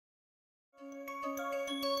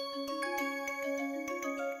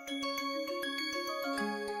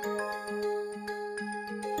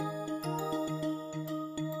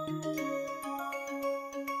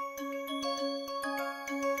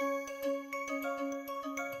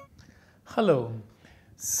Hello.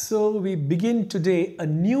 So we begin today a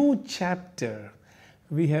new chapter.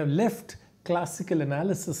 We have left classical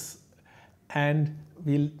analysis and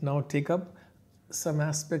we'll now take up some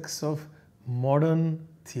aspects of modern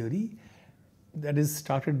theory that is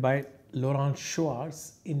started by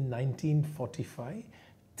Schwartz in 1945.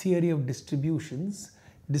 Theory of distributions.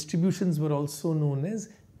 Distributions were also known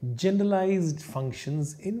as generalized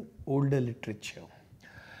functions in older literature.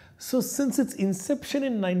 So since its inception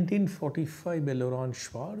in 1945 by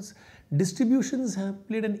Schwartz, distributions have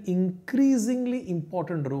played an increasingly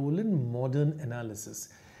important role in modern analysis.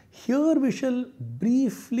 Here we shall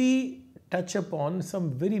briefly touch upon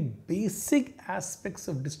some very basic aspects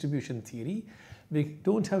of distribution theory. We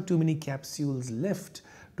don't have too many capsules left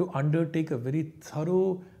to undertake a very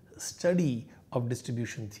thorough study of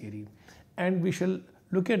distribution theory. And we shall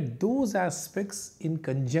look at those aspects in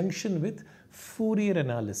conjunction with Fourier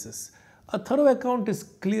analysis. A thorough account is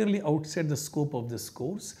clearly outside the scope of this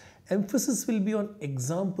course. Emphasis will be on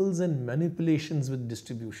examples and manipulations with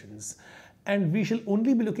distributions. And we shall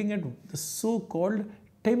only be looking at the so-called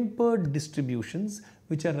tempered distributions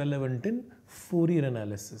which are relevant in Fourier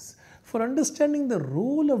analysis. For understanding the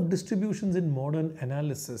role of distributions in modern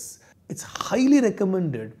analysis, it's highly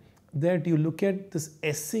recommended that you look at this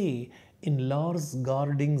essay in Lars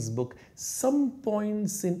Garding's book, Some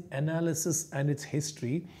Points in Analysis and Its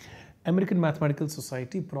History, American Mathematical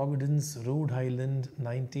Society, Providence, Rhode Island,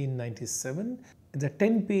 1997. It's a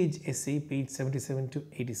 10-page essay, page 77 to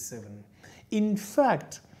 87. In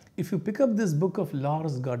fact, if you pick up this book of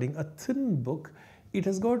Lars Garding, a thin book, it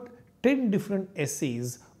has got 10 different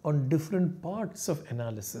essays on different parts of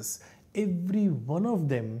analysis. Every one of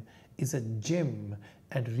them is a gem,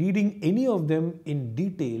 and reading any of them in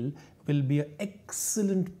detail will be an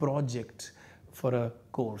excellent project for a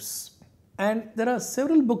course. And there are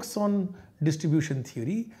several books on distribution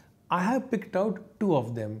theory. I have picked out two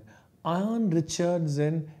of them, Ian Richards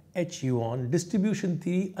and H. Yuan, Distribution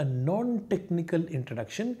Theory, a Non-Technical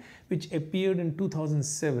Introduction, which appeared in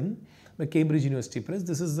 2007 by Cambridge University Press.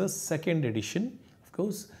 This is the second edition, of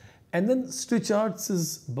course. And then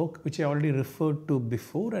Schwartz's book, which I already referred to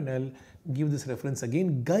before, and I'll give this reference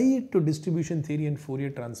again, Guide to Distribution Theory and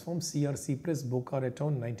Fourier Transform, CRC Press, Boca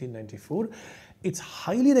Raton, 1994. It's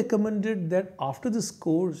highly recommended that after this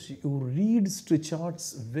course, you read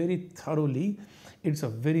Schwartz very thoroughly. It's a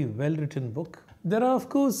very well-written book. There are, of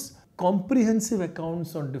course, comprehensive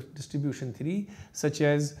accounts on distribution theory, such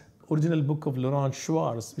as original book of Laurent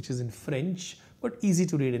Schwartz, which is in French, but easy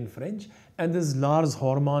to read in French. And this Lars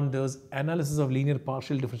Hormander's Analysis of Linear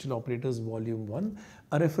Partial Differential Operators, Volume 1.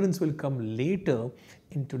 A reference will come later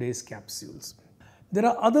in today's capsules. There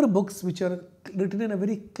are other books which are written in a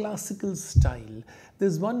very classical style.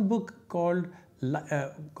 There's one book called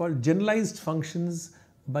Generalized Functions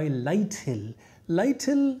by Lighthill.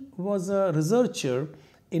 Lighthill was a researcher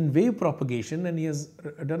in wave propagation, and he has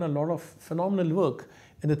done a lot of phenomenal work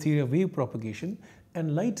in the theory of wave propagation.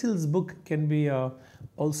 And Lighthill's book can be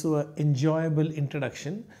also an enjoyable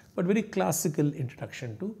introduction, but very classical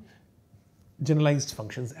introduction to generalized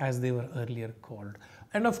functions as they were earlier called.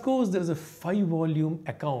 And of course, there is a 5-volume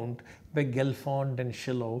account by Gelfand and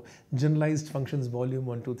Schillow, Generalized Functions Volume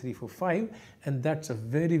 1, 2, 3, 4, 5, and that's a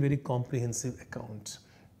very, very comprehensive account.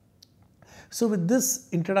 So with this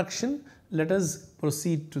introduction, let us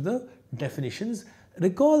proceed to the definitions.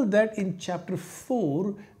 Recall that in chapter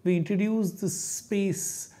 4, we introduced the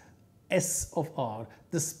space S of R,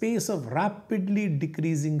 the space of rapidly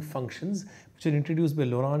decreasing functions, which are introduced by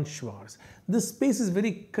Laurent Schwartz. This space is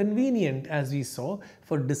very convenient, as we saw,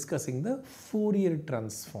 for discussing the Fourier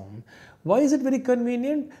transform. Why is it very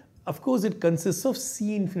convenient? Of course, it consists of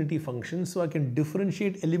C infinity functions, so I can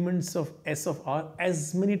differentiate elements of S of R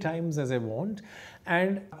as many times as I want,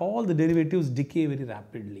 and all the derivatives decay very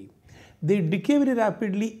rapidly. They decay very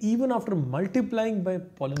rapidly even after multiplying by a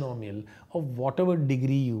polynomial of whatever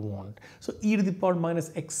degree you want. So e to the power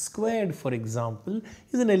minus x squared, for example,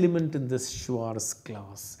 is an element in this Schwartz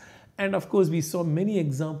class. And of course, we saw many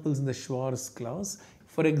examples in the Schwartz class.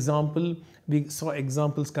 For example, we saw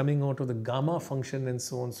examples coming out of the gamma function and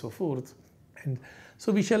so on and so forth. And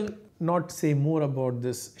so we shall not say more about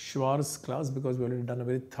this Schwartz class because we've already done a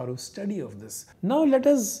very thorough study of this. Now let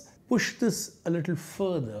us push this a little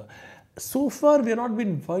further. So far, we have not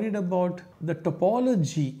been worried about the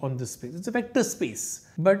topology on this space. It's a vector space.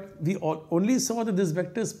 But we only saw that this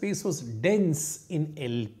vector space was dense in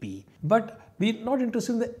LP. But we're not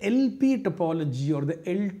interested in the LP topology or the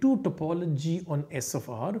L2 topology on S of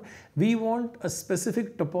R. We want a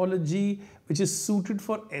specific topology which is suited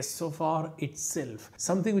for S of R itself,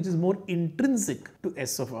 something which is more intrinsic to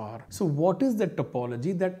S of R. So what is that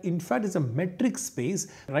topology? That in fact is a metric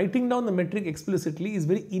space. Writing down the metric explicitly is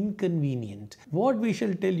very inconvenient. What we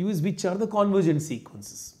shall tell you is which are the convergent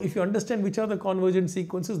sequences. If you understand which are the convergent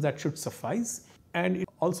sequences, that should suffice. And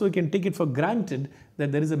also you can take it for granted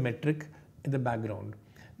that there is a metric in the background.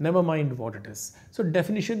 Never mind what it is. So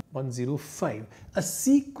definition 105. A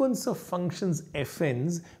sequence of functions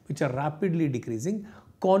fn's which are rapidly decreasing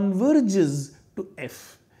converges to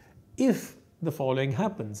f if the following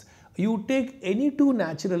happens. You take any two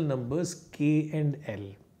natural numbers k and l.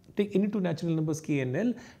 Take any two natural numbers k and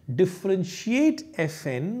l, differentiate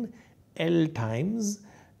fn l times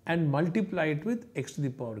and multiply it with x to the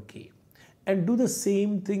power k. And do the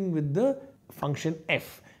same thing with the function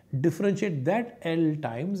f. Differentiate that L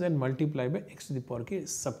times and multiply by x to the power k.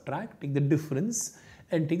 Subtract, take the difference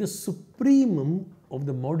and take the supremum of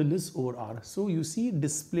the modulus over R. So you see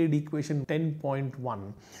displayed equation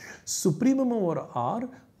 10.1. Supremum over R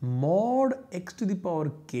mod x to the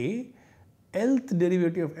power k lth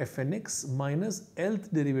derivative of fnx minus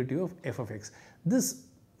lth derivative of f of x. This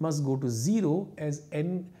must go to 0 as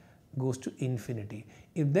n goes to infinity.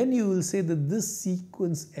 If then you will say that this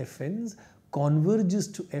sequence fn's converges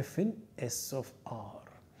to f in S of R.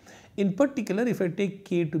 In particular, if I take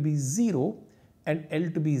k to be 0 and L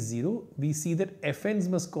to be 0, we see that fn's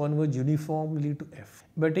must converge uniformly to f.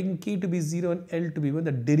 By taking k to be 0 and L to be 1,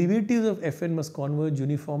 the derivatives of fn must converge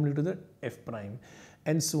uniformly to the f prime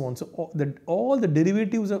and so on. So all the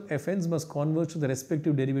derivatives of fn's must converge to the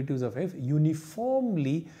respective derivatives of f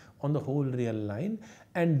uniformly on the whole real line,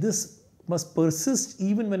 and this must persist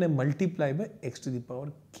even when I multiply by x to the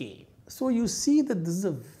power k. So you see that this is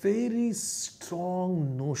a very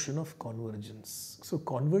strong notion of convergence. So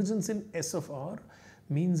convergence in S of R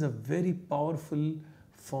means a very powerful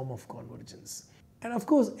form of convergence. And of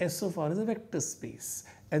course S of R is a vector space,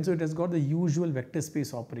 and so it has got the usual vector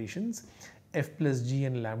space operations f plus g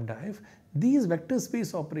and lambda f. These vector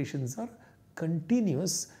space operations are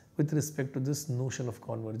continuous with respect to this notion of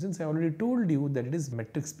convergence. I already told you that it is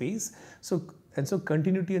metric space. So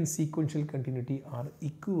continuity and sequential continuity are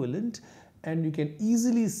equivalent, and you can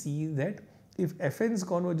easily see that if fn's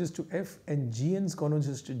converges to f and gn's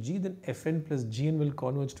converges to g, then fn plus gn will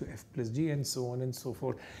converge to f plus g, and so on and so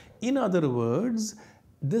forth. In other words,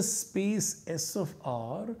 this space S of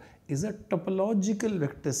R is a topological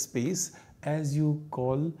vector space, as you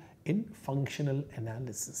call in functional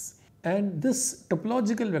analysis. And this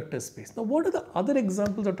topological vector space. Now, what are the other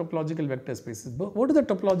examples of topological vector spaces? What is a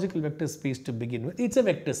topological vector space to begin with? It's a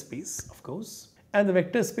vector space, of course. And the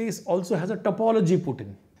vector space also has a topology put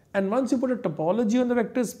in. And once you put a topology on the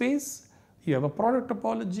vector space, you have a product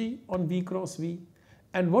topology on V cross V.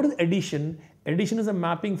 And what is addition? Addition is a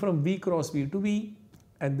mapping from V cross V to V,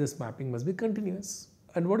 and this mapping must be continuous.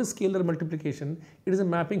 And what is scalar multiplication? It is a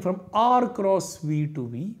mapping from R cross V to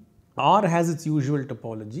V. R has its usual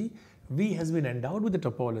topology. V has been endowed with the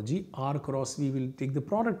topology. R cross V will take the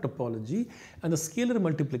product topology, and the scalar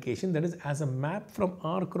multiplication, that is as a map from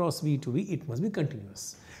R cross V to V, it must be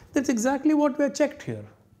continuous. That's exactly what we have checked here.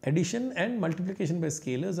 Addition and multiplication by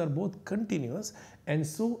scalars are both continuous, and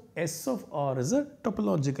so S of R is a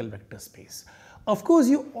topological vector space. Of course,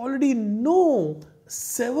 you already know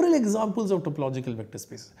several examples of topological vector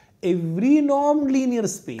spaces. Every normed linear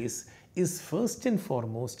space is first and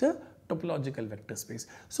foremost a topological vector space.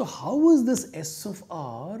 So how is this S of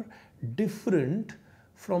R different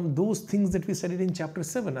from those things that we studied in chapter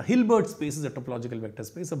 7? A Hilbert space is a topological vector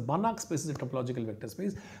space, a Banach space is a topological vector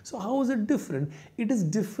space. So how is it different? It is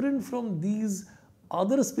different from these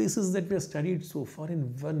other spaces that we have studied so far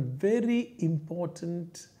in one very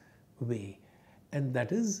important way, and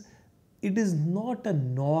that is, it is not a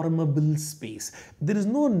normable space. There is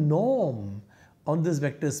no norm on this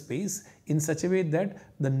vector space in such a way that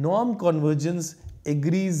the norm convergence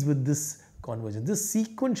agrees with this convergence. This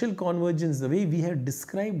sequential convergence, the way we have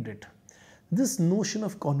described it, this notion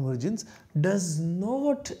of convergence does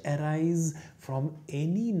not arise from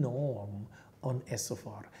any norm on S of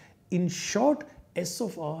R. In short, S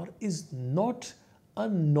of R is not a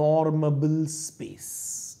normable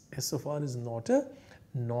space. S of R is not a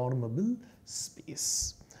normable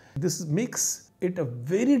space. This makes it a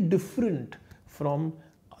very different from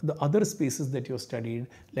the other spaces that you have studied,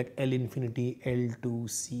 like L infinity, L2,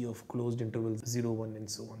 C of closed intervals 0, 1 and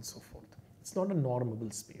so on and so forth. It's not a normable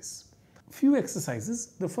space. few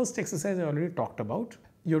exercises. The first exercise I already talked about.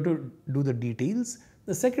 You have to do the details.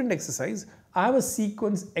 The second exercise, I have a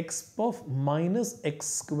sequence x of minus x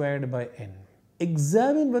squared by n.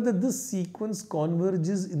 Examine whether this sequence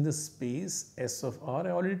converges in the space S of R. I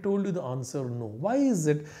already told you the answer no. Why is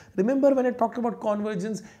it? Remember when I talked about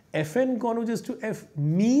convergence, Fn converges to F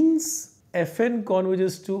means Fn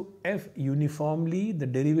converges to F uniformly, the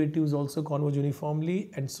derivatives also converge uniformly,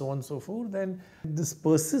 and so on and so forth. And this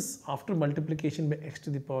persists after multiplication by x to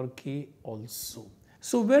the power k also.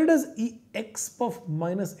 So where does x of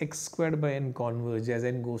minus x squared by n converge as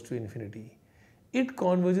n goes to infinity? It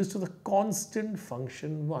converges to the constant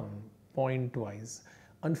function 1 pointwise.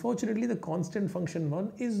 Unfortunately, the constant function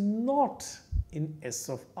 1 is not in S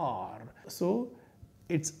of R. So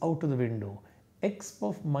it's out of the window. X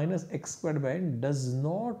of minus x squared by n does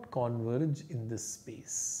not converge in this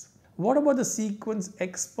space. What about the sequence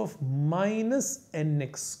x of minus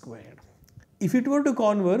nx squared? If it were to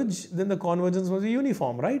converge, then the convergence must be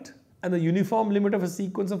uniform, right? And the uniform limit of a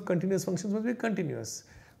sequence of continuous functions must be continuous.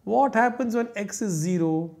 What happens when x is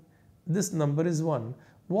 0? This number is 1.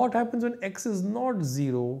 What happens when x is not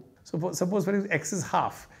 0? So suppose for example, x is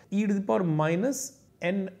half. E to the power minus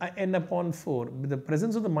n upon 4. With the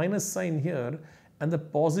presence of the minus sign here and the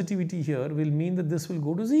positivity here will mean that this will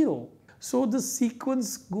go to 0. So the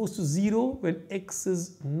sequence goes to 0 when x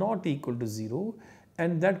is not equal to 0,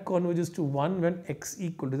 and that converges to 1 when x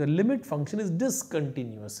equal to the limit function is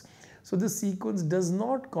discontinuous. So this sequence does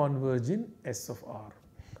not converge in S of R.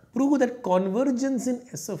 Prove that convergence in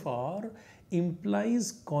S of R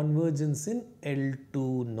implies convergence in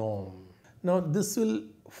L2 norm. Now this will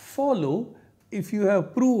follow if you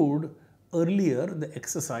have proved earlier the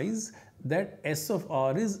exercise that S of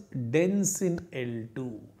R is dense in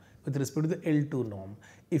L2 with respect to the L2 norm.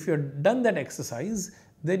 If you have done that exercise,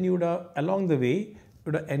 then you would have along the way you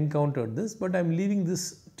would have encountered this, but I am leaving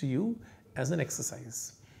this to you as an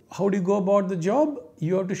exercise. How do you go about the job?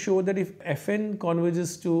 You have to show that if Fn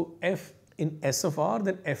converges to F in S of R,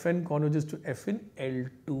 then Fn converges to F in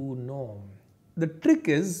L2 norm. The trick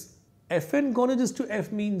is Fn converges to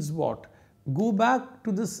F means what? Go back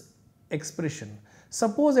to this expression.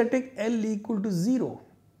 Suppose I take L equal to 0.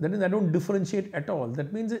 That means I don't differentiate at all.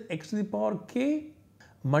 That means that x to the power k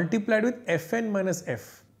multiplied with Fn minus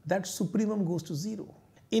F, that supremum goes to 0.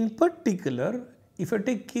 In particular, if I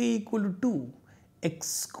take k equal to 2, x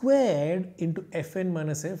squared into Fn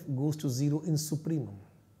minus F goes to 0 in supremum.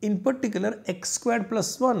 In particular, x squared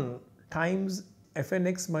plus 1 times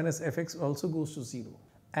Fnx minus Fx also goes to 0.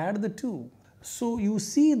 Add the 2. So you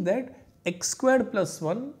see that x squared plus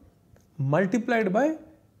 1 multiplied by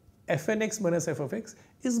Fnx minus f of x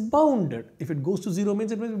is bounded. If it goes to 0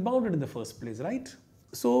 means it must be bounded in the first place, right?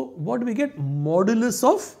 So what do we get? Modulus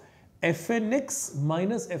of Fnx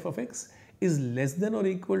minus f of x is less than or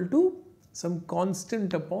equal to some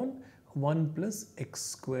constant upon 1 plus x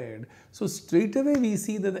squared. So straight away we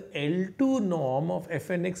see that the L2 norm of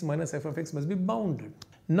Fnx minus f of x must be bounded.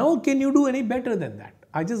 Now can you do any better than that?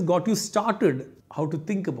 I just got you started how to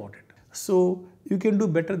think about it. So you can do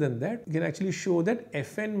better than that. You can actually show that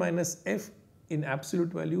Fn minus f in absolute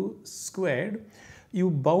value squared, you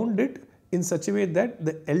bound it in such a way that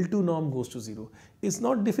the L2 norm goes to 0. It's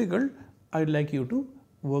not difficult. I'd like you to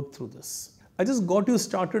work through this. I just got you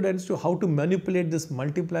started as to how to manipulate this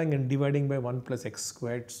multiplying and dividing by 1 plus x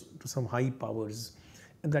squared to some high powers,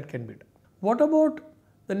 and that can be done. What about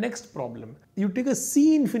the next problem? You take a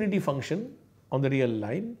C infinity function on the real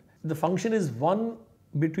line. The function is 1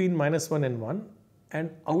 between minus 1 and 1,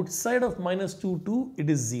 and outside of minus 2, 2, it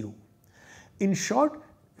is 0. In short,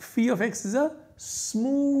 phi of x is a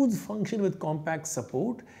smooth function with compact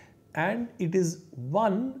support, and it is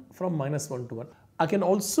 1 from minus 1 to 1. I can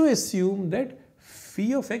also assume that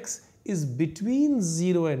phi of x is between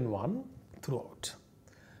 0 and 1 throughout.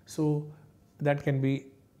 So that can be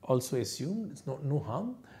also assumed. It's no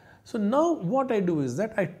harm. So now what I do is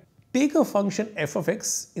that I take a function f of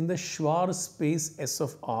x in the Schwartz space S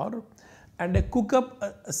of R, and I cook up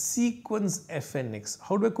a sequence Fnx.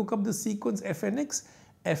 How do I cook up the sequence Fnx?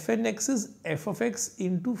 Fnx is f of x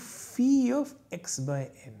into phi of x by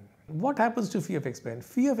n. What happens to phi of x by n?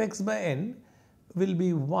 Phi of x by n will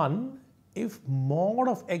be 1 if mod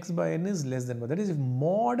of x by n is less than 1. That is, if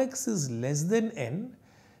mod x is less than n,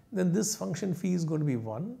 then this function phi is going to be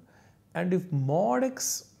 1. And if mod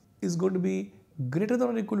x is going to be greater than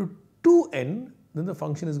or equal to 2n, then the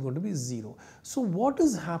function is going to be 0. So what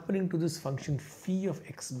is happening to this function phi of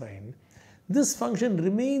x by n? This function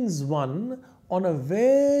remains 1 on a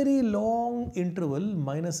very long interval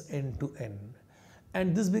minus n to n.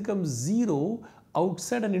 And this becomes 0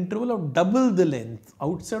 outside an interval of double the length,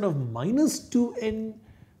 outside of minus 2n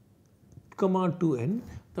comma 2n,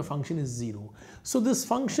 the function is 0. So this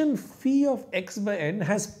function phi of x by n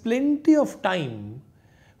has plenty of time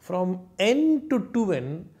from n to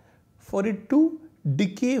 2n for it to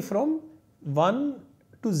decay from 1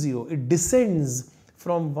 to 0. It descends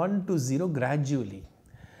from 1 to 0 gradually.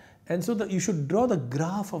 And so you should draw the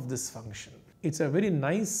graph of this function. It's a very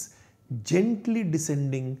nice, gently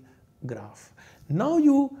descending graph. Now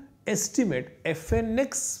you estimate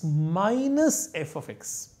fnx minus f of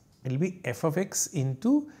x. It will be f of x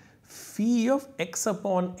into phi of x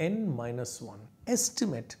upon n minus 1.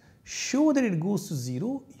 Estimate, show that it goes to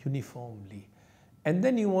 0 uniformly. And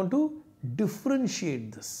then you want to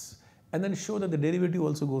differentiate this. And then show that the derivative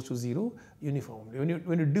also goes to 0 uniformly.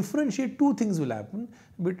 When you differentiate, two things will happen,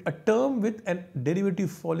 with a term with a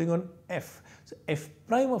derivative falling on f. So f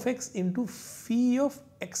prime of x into phi of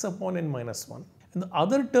x upon n minus 1. And the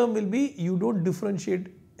other term will be, you don't differentiate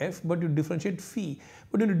f, but you differentiate phi.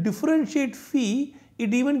 But when you differentiate phi,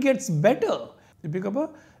 it even gets better. You pick up a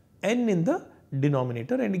n in the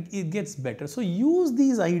denominator and it gets better. So use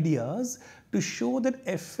these ideas to show that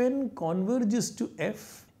fn converges to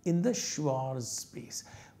f in the Schwartz space.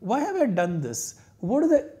 Why have I done this? What is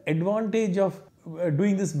the advantage of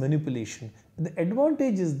doing this manipulation? The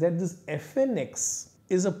advantage is that this fnx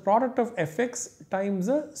is a product of fx times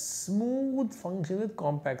a smooth function with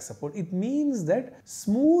compact support. It means that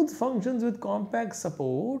smooth functions with compact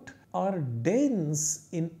support are dense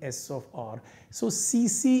in S of R. So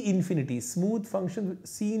CC infinity, smooth function,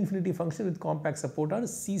 C infinity function with compact support are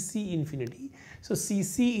CC infinity. So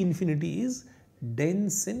CC infinity is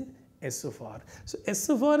dense in S of R. So S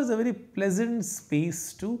of R is a very pleasant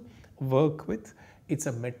space to work with. It's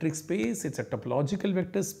a metric space, it's a topological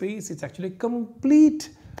vector space, it's actually a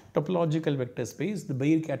complete topological vector space. The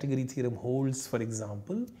Bayer category theorem holds, for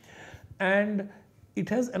example. And it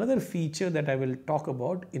has another feature that I will talk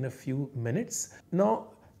about in a few minutes. Now,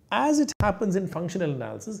 as it happens in functional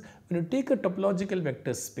analysis, when you take a topological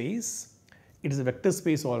vector space, it is a vector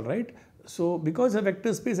space, all right. So because a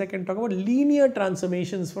vector space, I can talk about linear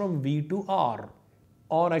transformations from V to R,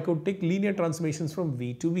 or I could take linear transformations from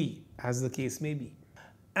V to V, as the case may be.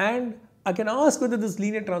 And I can ask whether this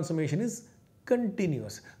linear transformation is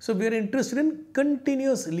continuous. So we are interested in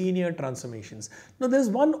continuous linear transformations. Now there is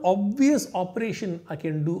one obvious operation I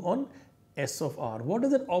can do on S of R. What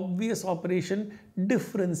is that obvious operation?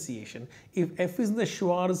 Differentiation. If f is in the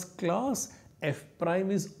Schwartz class, f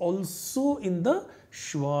prime is also in the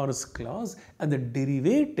Schwartz class, and the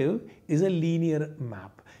derivative is a linear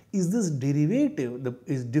map. Is this derivative,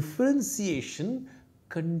 is differentiation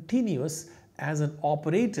continuous as an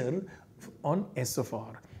operator on S of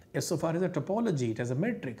R? S of R is a topology, it has a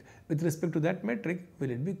metric. With respect to that metric,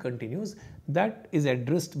 will it be continuous? That is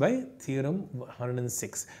addressed by theorem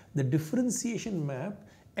 106. The differentiation map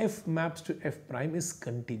f maps to f prime is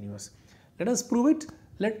continuous. Let us prove it.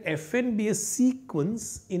 Let fn be a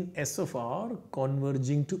sequence in S of R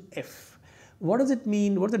converging to f. What does it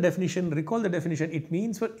mean? What is the definition? Recall the definition. It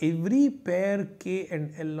means for every pair k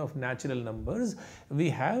and l of natural numbers, we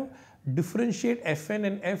have differentiate fn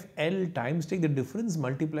and fl times, take the difference,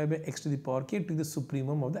 multiply by x to the power k to the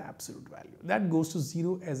supremum of the absolute value. That goes to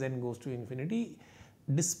 0 as n goes to infinity.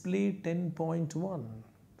 Display 10.1.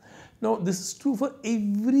 Now this is true for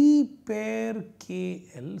every pair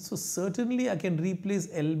KL. So certainly I can replace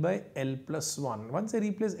L by L plus 1. Once I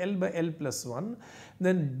replace L by L plus 1,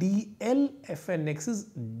 then dl fnx is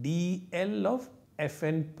dl of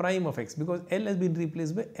fn prime of x, because L has been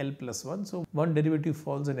replaced by L plus 1. So one derivative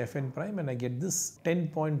falls in fn prime and I get this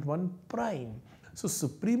 10.1 prime. So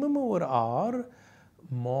supremum over R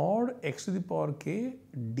mod x to the power k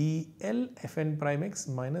dl fn prime x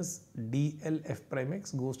minus dl f prime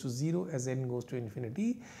x goes to 0 as n goes to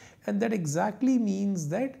infinity, and that exactly means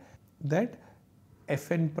that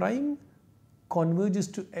fn prime converges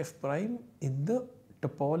to f prime in the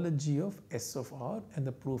topology of S of R, and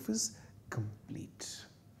the proof is complete.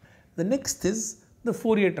 The next is the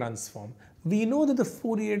Fourier transform. We know that the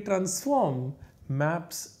Fourier transform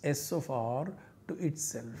maps S of R to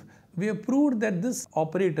itself. We have proved that this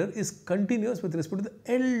operator is continuous with respect to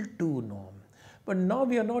the L2 norm. But now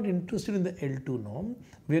we are not interested in the L2 norm.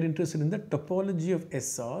 We are interested in the topology of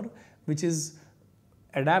SR, which is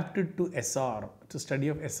adapted to SR, to study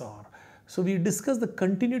of SR. So we discuss the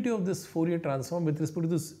continuity of this Fourier transform with respect to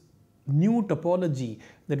this new topology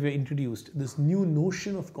that we introduced, this new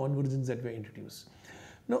notion of convergence that we introduced.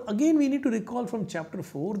 Now again we need to recall from chapter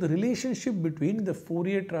 4 the relationship between the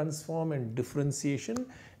Fourier transform and differentiation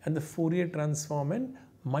and the Fourier transform and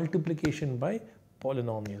multiplication by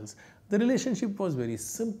polynomials. The relationship was very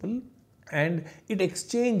simple and it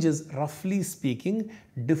exchanges, roughly speaking,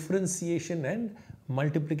 differentiation and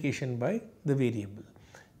multiplication by the variable.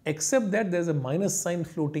 Except that there's a minus sign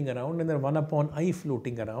floating around and then 1 upon I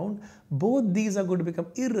floating around. Both these are going to become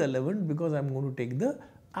irrelevant because I'm going to take the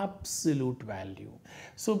absolute value.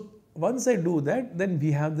 So once I do that, then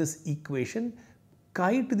we have this equation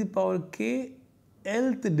chi to the power k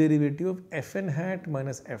nth derivative of fn hat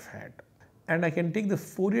minus f hat. And I can take the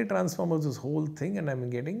Fourier transform of this whole thing and I'm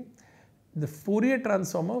getting the Fourier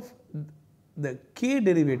transform of the k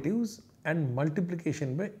derivatives and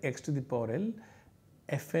multiplication by x to the power l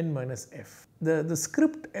fn minus f. The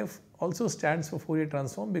script f also stands for Fourier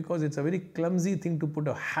transform because it's a very clumsy thing to put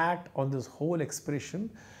a hat on this whole expression.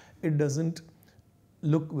 It doesn't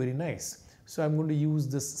look very nice. So I'm going to use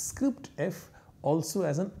this script f also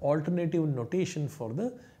as an alternative notation for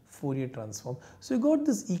the Fourier transform. So you got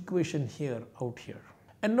this equation here out here.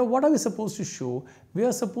 And now what are we supposed to show? We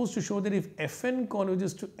are supposed to show that if fn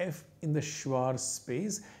converges to f in the Schwartz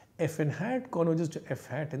space, fn hat converges to f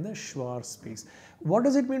hat in the Schwartz space. What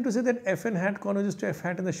does it mean to say that fn hat converges to f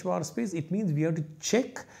hat in the Schwartz space? It means we have to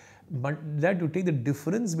check that you take the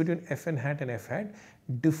difference between fn hat and f hat,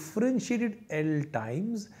 differentiate it L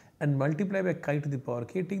times and multiply by chi to the power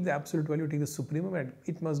k, take the absolute value, take the supremum and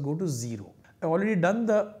it must go to 0. I've already done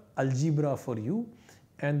the algebra for you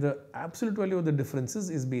and the absolute value of the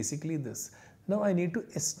differences is basically this. Now I need to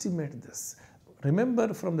estimate this.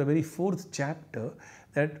 Remember from the very 4th chapter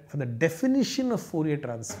that for the definition of Fourier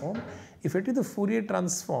transform, if I take the Fourier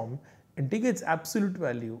transform and take its absolute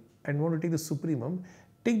value and want to take the supremum,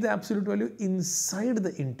 take the absolute value inside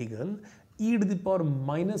the integral e to the power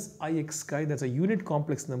minus ix chi, that's a unit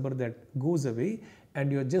complex number that goes away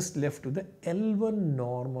and you're just left with the L1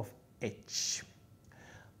 norm of h.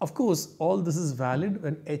 Of course, all this is valid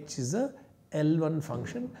when h is a L1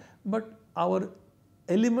 function, but our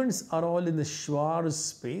elements are all in the Schwartz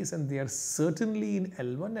space and they are certainly in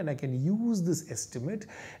L1 and I can use this estimate.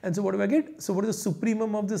 And so what do I get? So what is the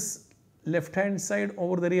supremum of this left hand side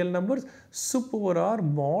over the real numbers? Sup over r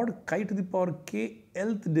mod chi to the power k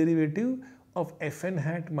nth derivative of fn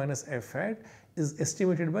hat minus f hat is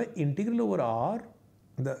estimated by integral over r,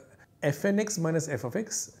 the fnx minus f of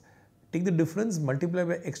x, take the difference, multiply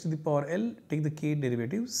by x to the power l, take the k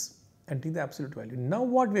derivatives and take the absolute value. Now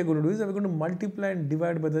what we are going to do is we are going to multiply and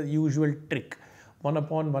divide by the usual trick, 1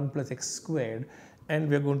 upon 1 plus x squared, and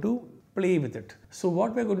we are going to play with it. So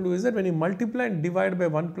what we are going to do is that when you multiply and divide by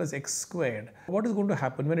 1 plus x squared, what is going to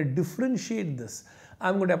happen when I differentiate this? I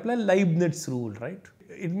am going to apply Leibniz rule, right?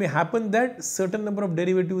 It may happen that certain number of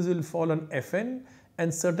derivatives will fall on fn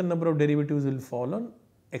and certain number of derivatives will fall on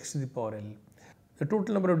x to the power l. The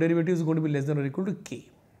total number of derivatives is going to be less than or equal to k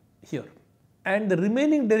here. And the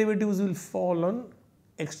remaining derivatives will fall on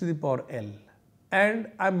x to the power l.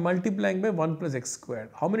 And I am multiplying by 1 plus x squared.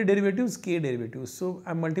 How many derivatives? K derivatives. So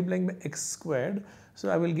I am multiplying by x squared. So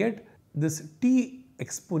I will get this t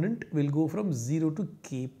exponent will go from 0 to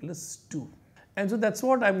k plus 2. And so that's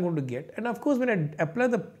what I'm going to get. And of course, when I apply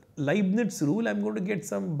the Leibniz rule, I'm going to get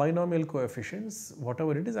some binomial coefficients,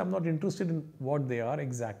 whatever it is. I'm not interested in what they are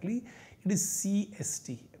exactly. It is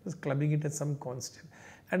CST. I was clubbing it at some constant.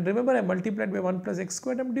 And remember, I multiplied by 1 plus x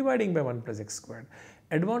squared. I'm dividing by 1 plus x squared.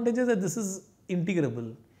 Advantage is that this is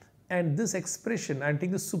integrable. And this expression, I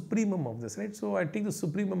take the supremum of this, right? So I take the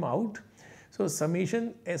supremum out. So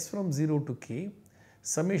summation s from 0 to k,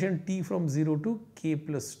 summation t from 0 to k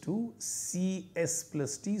plus 2, cs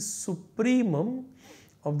plus t, supremum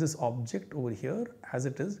of this object over here as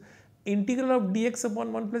it is. Integral of dx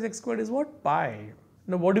upon 1 plus x squared is what? Pi.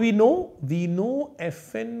 Now what do we know? We know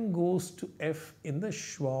fn goes to f in the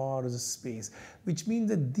Schwartz space, which means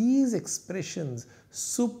that these expressions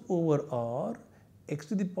sup over r x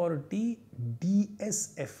to the power t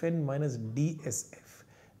ds fn minus dsf,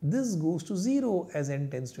 this goes to 0 as n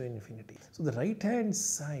tends to infinity. So the right hand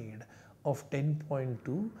side of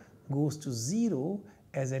 10.2 goes to 0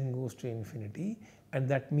 as n goes to infinity, and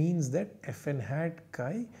that means that fn hat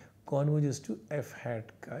chi converges to f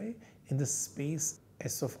hat chi in the space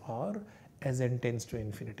S of r as n tends to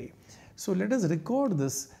infinity. So let us record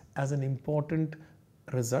this as an important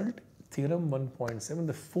result. Theorem 1.7,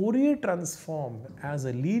 the Fourier transform as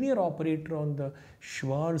a linear operator on the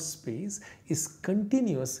Schwartz space is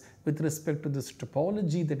continuous with respect to this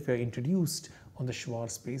topology that we are introduced on the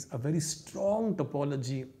Schwartz space. A very strong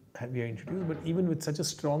topology we are introduced, but even with such a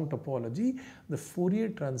strong topology, the Fourier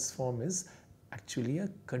transform is actually a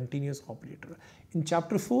continuous operator. In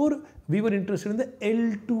chapter 4, we were interested in the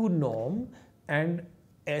L2 norm and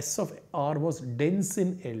S of R was dense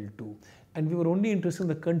in L2. and we were only interested in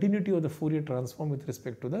the continuity of the Fourier transform with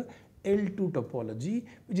respect to the L2 topology,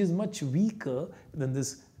 which is much weaker than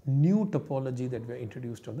this new topology that we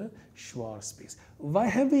introduced on the Schwartz space. Why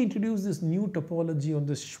have we introduced this new topology on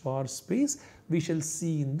the Schwartz space? We shall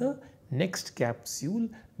see in the next capsule,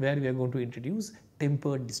 where we are going to introduce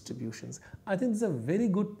tempered distributions. I think this is a very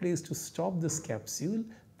good place to stop this capsule.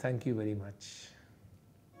 Thank you very much.